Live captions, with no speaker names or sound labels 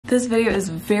This video is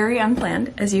very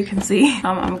unplanned, as you can see.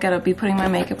 I'm gonna be putting my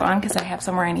makeup on because I have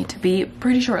somewhere I need to be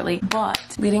pretty shortly. But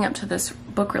leading up to this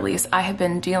book release, I have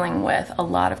been dealing with a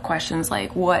lot of questions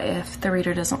like, what if the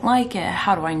reader doesn't like it?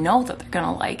 How do I know that they're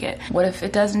gonna like it? What if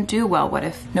it doesn't do well? What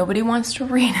if nobody wants to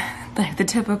read it? Like the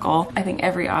typical. I think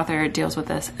every author deals with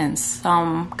this in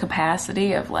some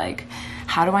capacity of like,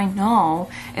 how do I know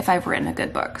if I've written a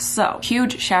good book? So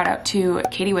huge shout out to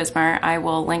Katie Wismer. I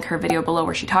will link her video below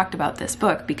where she talked about this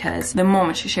book, because the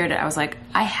moment she shared it, I was like,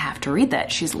 I have to read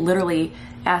that. She's literally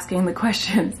asking the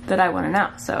questions that I want to know.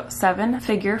 So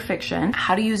 7-figure fiction,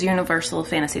 how to use universal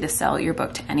fantasy to sell your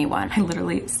book to anyone. I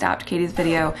literally stopped Katie's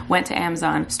video, went to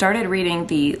Amazon, started reading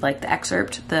the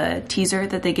excerpt, the teaser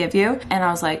that they give you. And I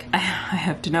was like, I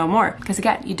have to know more. Because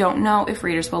again, you don't know if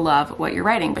readers will love what you're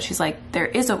writing, but she's like, there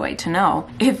is a way to know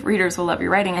if readers will love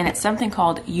your writing, and it's something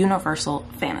called universal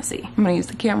fantasy. I'm gonna use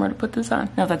the camera to put this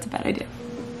on. No, that's a bad idea.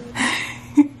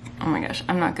 Oh my gosh,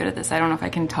 I'm not good at this. I don't know if I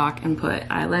can talk and put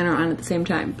eyeliner on at the same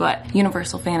time, but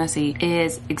universal fantasy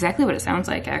is exactly what it sounds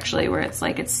like, actually, where it's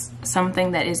like it's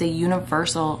something that is a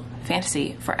universal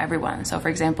fantasy for everyone. So for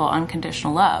example,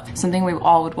 unconditional love, something we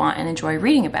all would want and enjoy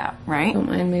reading about, right? Don't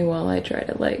mind me while I try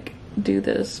to like do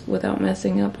this without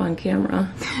messing up on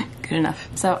camera. Good enough.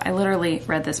 So I literally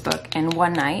read this book in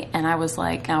one night and I was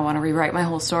like, I want to rewrite my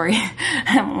whole story.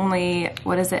 I'm only,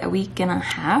 what is it, a week and a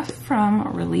half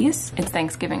from release? It's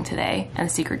Thanksgiving today and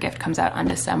The Secret Gift comes out on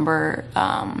December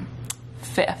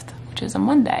 5th. Which is a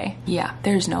Monday. Yeah,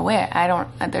 there's no way.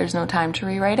 There's no time to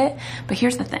rewrite it. But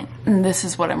here's the thing, and this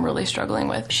is what I'm really struggling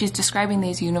with. She's describing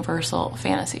these universal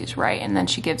fantasies, right? And then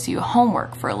she gives you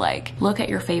homework for like, look at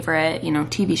your favorite,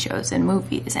 TV shows and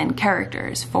movies and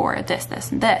characters for this, this,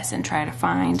 and this, and try to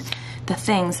find the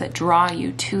things that draw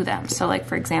you to them. So like,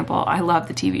 for example, I love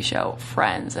the TV show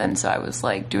Friends, and so I was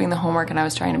like doing the homework and I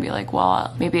was trying to be like,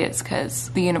 well, maybe it's because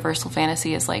the universal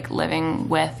fantasy is like living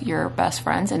with your best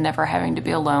friends and never having to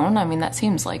be alone. I mean, that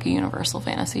seems like a universal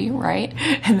fantasy, right?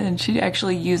 And then she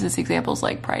actually uses examples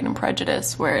like Pride and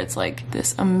Prejudice, where it's like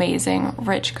this amazing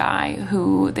rich guy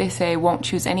who they say won't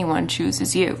choose anyone,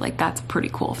 chooses you. Like, that's a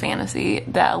pretty cool fantasy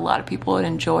that a lot of people would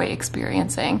enjoy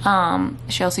experiencing.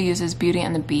 She also uses Beauty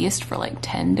and the Beast for like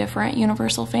 10 different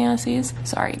universal fantasies.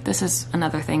 Sorry, this is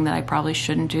another thing that I probably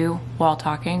shouldn't do while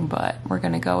talking, but we're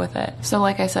gonna go with it. So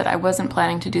like I said, I wasn't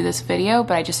planning to do this video,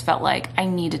 but I just felt like I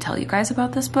need to tell you guys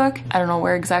about this book. I don't know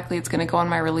where exactly it's gonna go on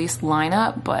my release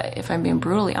lineup, but if I'm being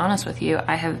brutally honest with you,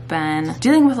 I have been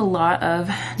dealing with a lot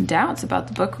of doubts about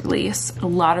the book release. A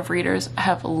lot of readers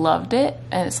have loved it,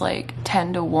 and it's like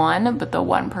 10 to 1, but the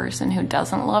one person who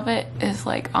doesn't love it is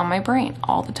like on my brain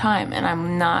all the time, and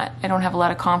I don't have a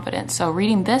lot of confidence. So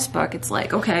reading this book, it's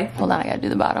like, okay, hold on, I gotta do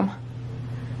the bottom.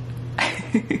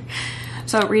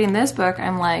 So reading this book,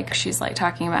 I'm like, she's like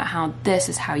talking about how this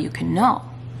is how you can know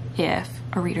if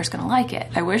a reader's gonna like it.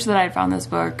 I wish that I'd found this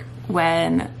book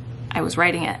when I was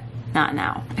writing it, not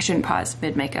now. I shouldn't pause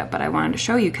mid-makeup, but I wanted to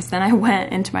show you because then I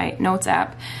went into my notes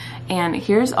app and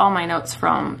here's all my notes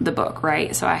from the book,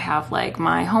 right? So I have like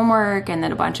my homework and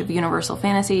then a bunch of universal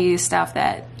fantasy stuff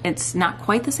that it's not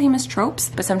quite the same as tropes,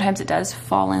 but sometimes it does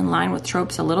fall in line with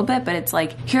tropes a little bit. But it's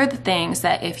like, here are the things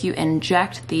that if you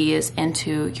inject these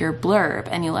into your blurb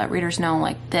and you let readers know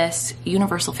like this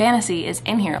universal fantasy is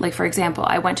in here. Like for example,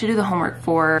 I went to do the homework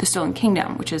for The Stolen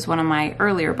Kingdom, which is one of my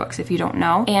earlier books if you don't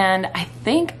know. And I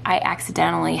think I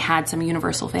accidentally had some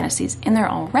universal fantasies in there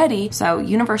already. So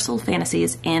universal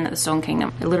fantasies in The Stolen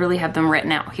Kingdom. I literally have them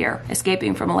written out here.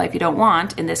 Escaping from a life you don't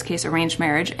want, in this case arranged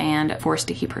marriage, and forced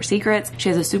to keep her secrets. She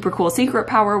has a super cool secret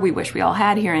power we wish we all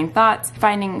had, hearing thoughts.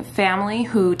 Finding family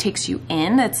who takes you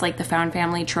in. It's like the found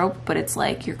family trope, but it's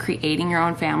like you're creating your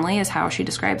own family is how she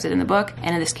describes it in the book.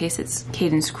 And in this case, it's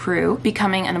Caden's crew.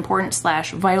 Becoming an important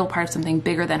 / vital part of something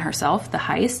bigger than herself, the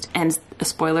heist. And a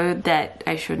spoiler that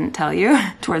I shouldn't tell you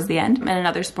towards the end. And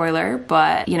another spoiler,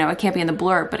 but it can't be in the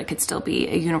blurb, but it could still be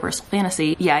a universal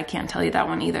fantasy. Yeah, I can't tell you that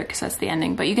one either because that's the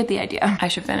ending, but you get the idea. I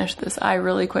should finish this eye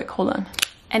really quick, hold on.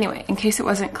 Anyway, in case it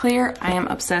wasn't clear, I am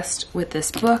obsessed with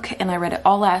this book and I read it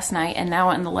all last night, and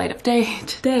now in the light of day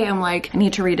today, I'm like, I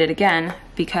need to read it again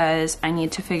because I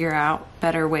need to figure out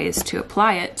better ways to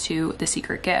apply it to The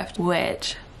Secret Gift,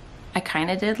 which I kind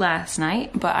of did last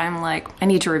night, but I'm like, I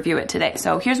need to review it today.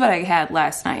 So here's what I had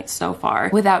last night so far.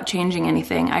 Without changing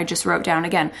anything, I just wrote down,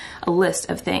 again, a list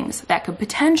of things that could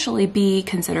potentially be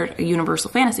considered a universal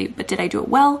fantasy. But did I do it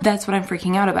well? That's what I'm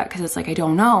freaking out about, because it's like, I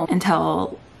don't know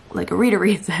until like a reader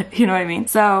reads it, you know what I mean?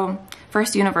 So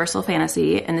first universal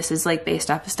fantasy, and this is like based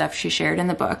off of stuff she shared in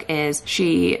the book, is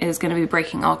she is going to be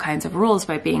breaking all kinds of rules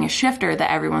by being a shifter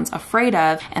that everyone's afraid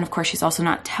of. And of course, she's also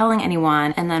not telling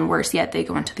anyone. And then worse yet, they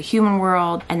go into the human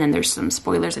world. And then there's some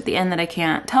spoilers at the end that I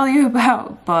can't tell you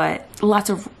about, but lots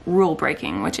of rule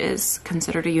breaking, which is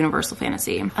considered a universal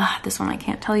fantasy. This one I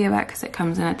can't tell you about because it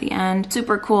comes in at the end.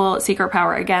 Super cool secret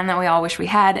power again that we all wish we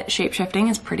had. Shape-shifting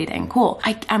is pretty dang cool.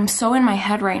 I'm so in my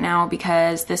head right now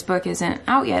because this book isn't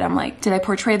out yet. I'm like, did I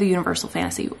portray the universal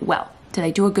fantasy well? Did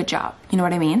I do a good job? You know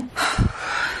what I mean?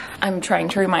 I'm trying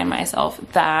to remind myself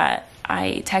that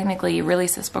I technically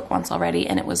released this book once already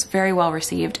and it was very well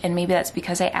received, and maybe that's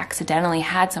because I accidentally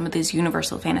had some of these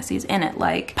universal fantasies in it,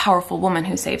 like powerful woman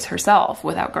who saves herself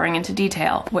without going into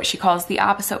detail, what she calls the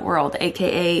opposite world,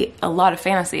 aka a lot of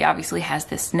fantasy obviously has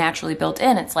this naturally built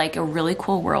in. It's like a really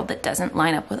cool world that doesn't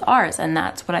line up with ours, and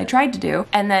that's what I tried to do.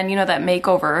 And then, you know, that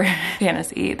makeover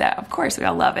fantasy, that of course we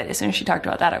all love it. As soon as she talked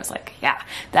about that, I was like, yeah,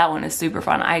 that one is super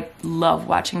fun. I love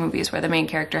watching movies where the main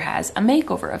character has a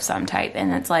makeover of some type,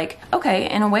 and it's like,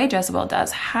 okay, in a way Jezebel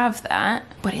does have that,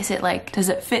 but is it like, does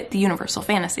it fit the universal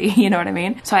fantasy? You know what I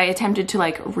mean? So I attempted to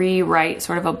like rewrite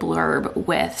sort of a blurb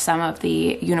with some of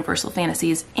the universal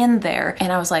fantasies in there,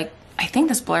 and I was like, I think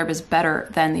this blurb is better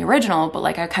than the original, but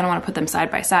like I kind of want to put them side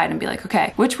by side and be like,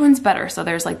 okay, which one's better? So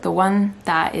there's like the one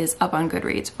that is up on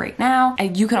Goodreads right now.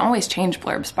 And you can always change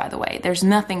blurbs, by the way. There's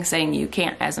nothing saying you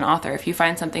can't as an author. If you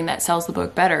find something that sells the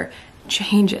book better,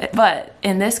 change it. But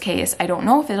in this case, I don't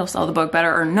know if it'll sell the book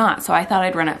better or not, so I thought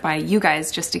I'd run it by you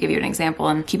guys just to give you an example.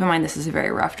 And keep in mind, this is a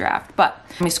very rough draft, but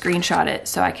let me screenshot it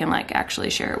so I can like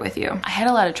actually share it with you. I had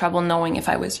a lot of trouble knowing if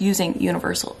I was using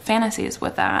universal fantasies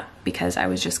with that because I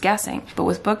was just guessing. But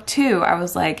with book 2, I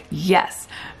was like, yes,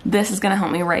 this is gonna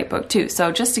help me write book 2.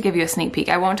 So just to give you a sneak peek,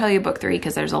 I won't tell you book 3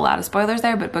 because there's a lot of spoilers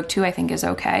there, but book 2 I think is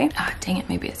okay. Dang it,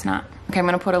 maybe it's not. Okay, I'm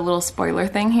gonna put a little spoiler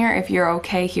thing here. If you're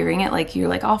okay hearing it, like you're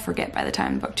like, I'll forget by the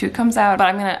time book 2 comes out, but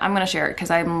I'm gonna share it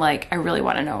because I'm like, I really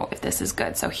wanna know if this is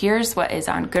good. So here's what is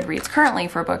on Goodreads currently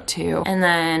for book 2. And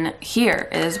then here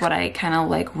is what I kind of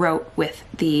like wrote with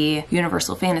the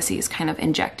universal fantasies kind of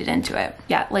injected into it.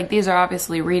 Yeah, like these are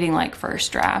obviously reading like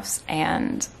first drafts,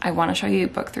 and I wanna show you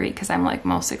book 3 because I'm like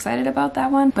most excited about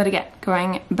that one. But again,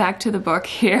 going back to the book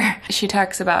here, she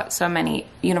talks about so many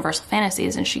universal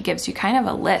fantasies and she gives you kind of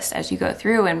a list as you go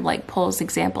through and like pulls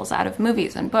examples out of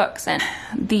movies and books. And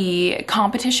the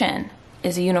competition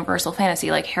is a universal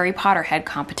fantasy. Like Harry Potter had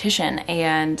competition,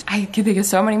 and I can think of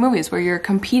so many movies where you're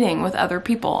competing with other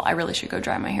people. I really should go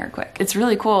dry my hair quick. It's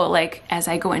really cool, like as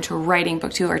I go into writing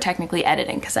book 2, or technically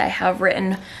editing, because I have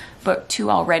written book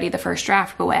 2 already, the first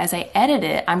draft, but as I edit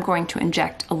it, I'm going to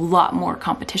inject a lot more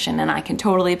competition, and I can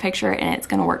totally picture it, and it's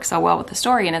gonna work so well with the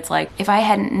story. And it's like, if I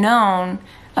hadn't known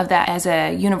of that as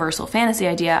a universal fantasy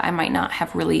idea, I might not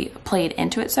have really played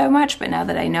into it so much, but now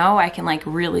that I know, I can like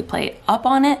really play up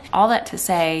on it. All that to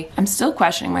say, I'm still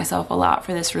questioning myself a lot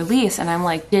for this release, and I'm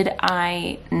like, did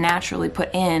I naturally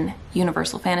put in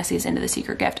universal fantasies into the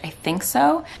secret gift? I think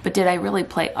so, but did I really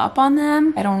play up on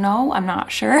them? I don't know, I'm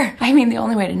not sure. I mean, the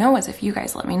only way to know is if you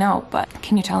guys let me know, but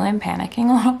can you tell I'm panicking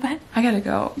a little bit? I gotta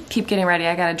go keep getting ready.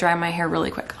 I gotta dry my hair really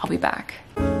quick. I'll be back.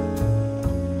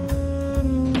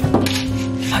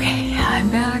 Okay,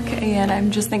 I'm back, and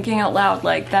I'm just thinking out loud,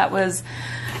 like that was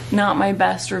not my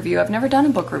best review. I've never done a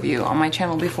book review on my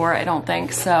channel before, I don't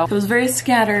think, so it was very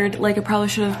scattered. Like I probably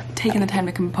should have taken the time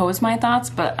to compose my thoughts,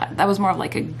 but that was more of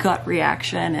like a gut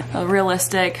reaction, a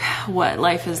realistic what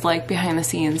life is like behind the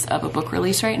scenes of a book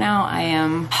release right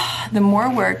now. The more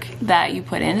work that you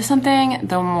put into something,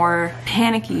 the more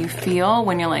panicky you feel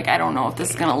when you're like, I don't know if this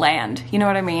is gonna land, you know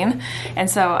what I mean? And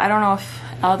so I don't know if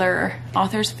other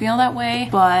authors feel that way,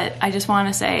 but I just want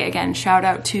to say again, shout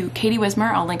out to Katie Wismer.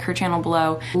 I'll link her channel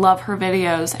below. Love her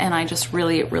videos, and I just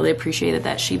really appreciated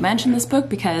that she mentioned this book,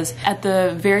 because at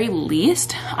the very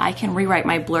least I can rewrite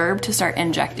my blurb to start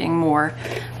injecting more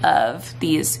of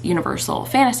these universal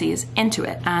fantasies into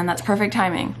it, and that's perfect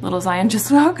timing. Little Zion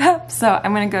just woke up, so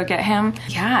I'm gonna go get him.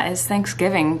 Yeah, it's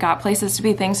Thanksgiving, got places to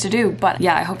be, things to do, but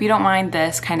yeah, I hope you don't mind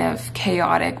this kind of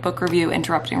chaotic book review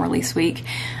interrupting release week.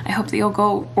 I hope that you'll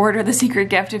go order the secret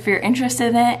gift if you're interested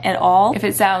in it at all. If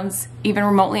it sounds even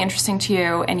remotely interesting to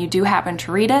you and you do happen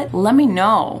to read it, let me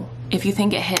know if you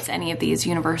think it hits any of these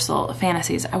universal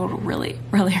fantasies. I would really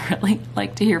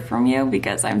like to hear from you,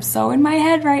 because I'm so in my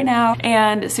head right now.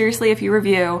 And seriously, if you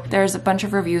review, there's a bunch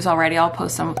of reviews already. I'll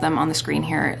post some of them on the screen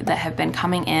here that have been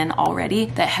coming in already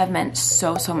that have meant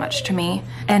so much to me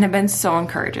and have been so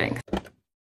encouraging.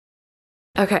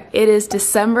 Okay, it is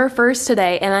December 1st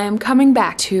today, and I am coming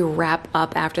back to wrap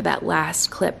up after that last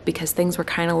clip because things were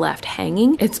kind of left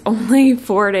hanging. It's only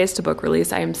 4 days to book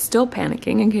release. I am still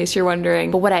panicking in case you're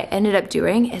wondering. But what I ended up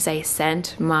doing is I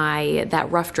sent that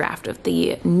rough draft of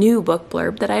the new book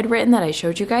blurb that I had written that I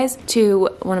showed you guys to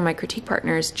one of my critique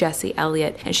partners, Jessie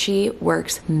Elliott, and she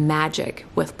works magic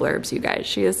with blurbs, you guys.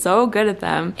 She is so good at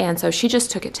them. And so she just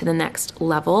took it to the next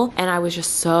level, and I was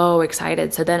just so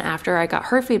excited. So then after I got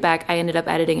her feedback, I ended up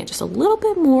editing it just a little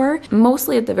bit more,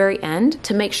 mostly at the very end,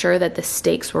 to make sure that the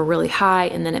stakes were really high,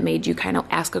 and then it made you kind of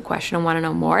ask a question and want to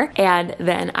know more. And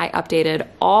then I updated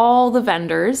all the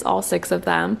vendors, all 6 of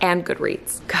them, and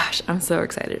Goodreads. Gosh, I'm so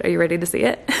excited. Are you ready to see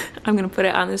it? I'm gonna put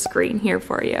it on the screen here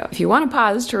for you. If you want to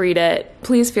pause to read it,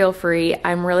 please feel free.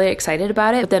 I'm really excited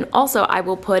about it. But then also I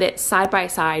will put it side by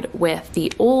side with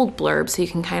the old blurb so you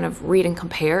can kind of read and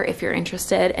compare if you're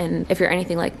interested, and if you're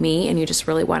anything like me and you just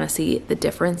really want to see the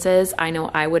differences. I know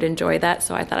I would enjoy that,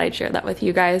 so I thought I'd share that with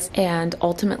you guys. And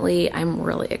ultimately, I'm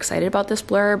really excited about this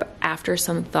blurb. After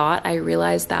some thought, I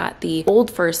realized that the old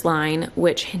first line,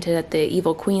 which hinted at the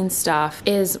evil queen stuff,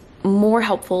 is more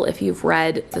helpful if you've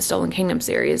read the Stolen Kingdom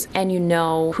series and you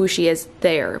know who she is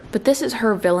there. But this is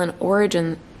her villain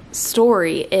origin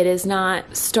story. It is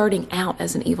not starting out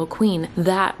as an evil queen.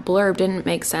 That blurb didn't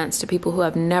make sense to people who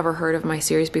have never heard of my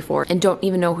series before and don't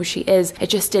even know who she is. It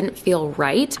just didn't feel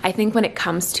right. I think when it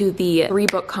comes to the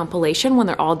 3-book compilation, when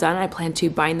they're all done, I plan to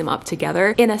bind them up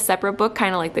together in a separate book,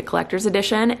 kind of like the collector's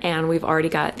edition, and we've already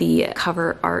got the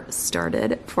cover art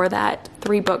started for that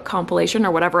 3-book compilation,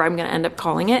 or whatever I'm gonna end up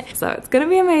calling it. So it's gonna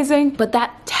be amazing. But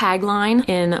that tagline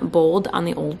in bold on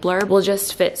the old blurb will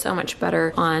just fit so much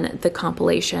better on the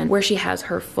compilation, where she has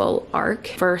her full arc,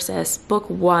 versus book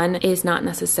 1 is not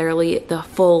necessarily the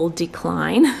full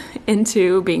decline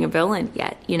into being a villain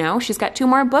yet, you know? She's got 2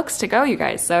 more books to go, you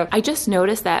guys. So I just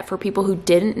noticed that for people who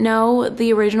didn't know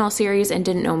the original series and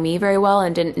didn't know me very well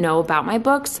and didn't know about my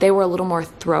books, they were a little more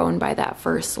thrown by that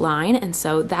first line. And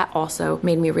so that also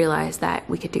made me realize that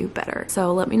we could do better.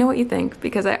 So let me know what you think,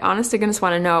 because I honest to goodness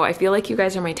want to know. I feel like you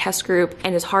guys are my test group,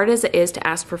 and as hard as it is to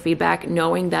ask for feedback,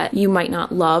 knowing that you might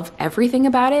not love everything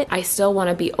about it, I still want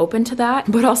to be open to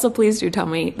that. But also please do tell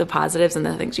me the positives and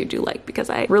the things you do like, because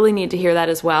I really need to hear that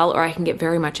as well, or I can get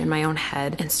very much in my own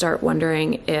head and start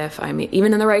wondering if I'm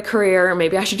even in the right career, or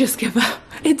maybe I should just give up.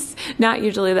 It's not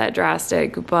usually that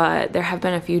drastic, but there have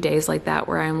been a few days like that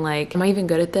where I'm like, am I even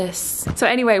good at this? So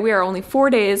anyway, we are only 4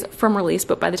 days from release,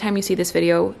 but by the time you see this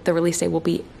video, the release date will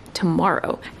be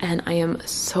tomorrow, and I am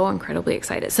so incredibly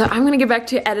excited. So I'm gonna get back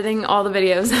to editing all the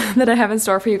videos that I have in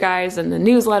store for you guys, and the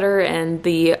newsletter and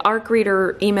the ARC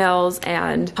reader emails,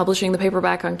 and publishing the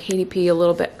paperback on KDP a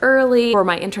little bit early for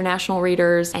my international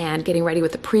readers, and getting ready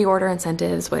with the pre-order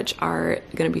incentives, which are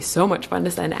gonna be so much fun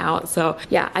to send out. So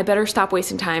yeah, I better stop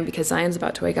wasting time because Zion's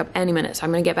about to wake up any minute. So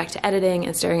I'm gonna get back to editing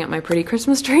and staring at my pretty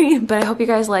Christmas tree. But I hope you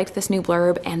guys liked this new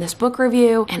blurb and this book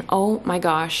review, and oh my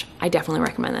gosh, I definitely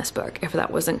recommend this book if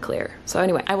that wasn't clear. So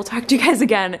anyway, I will talk to you guys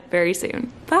again very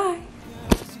soon. Bye.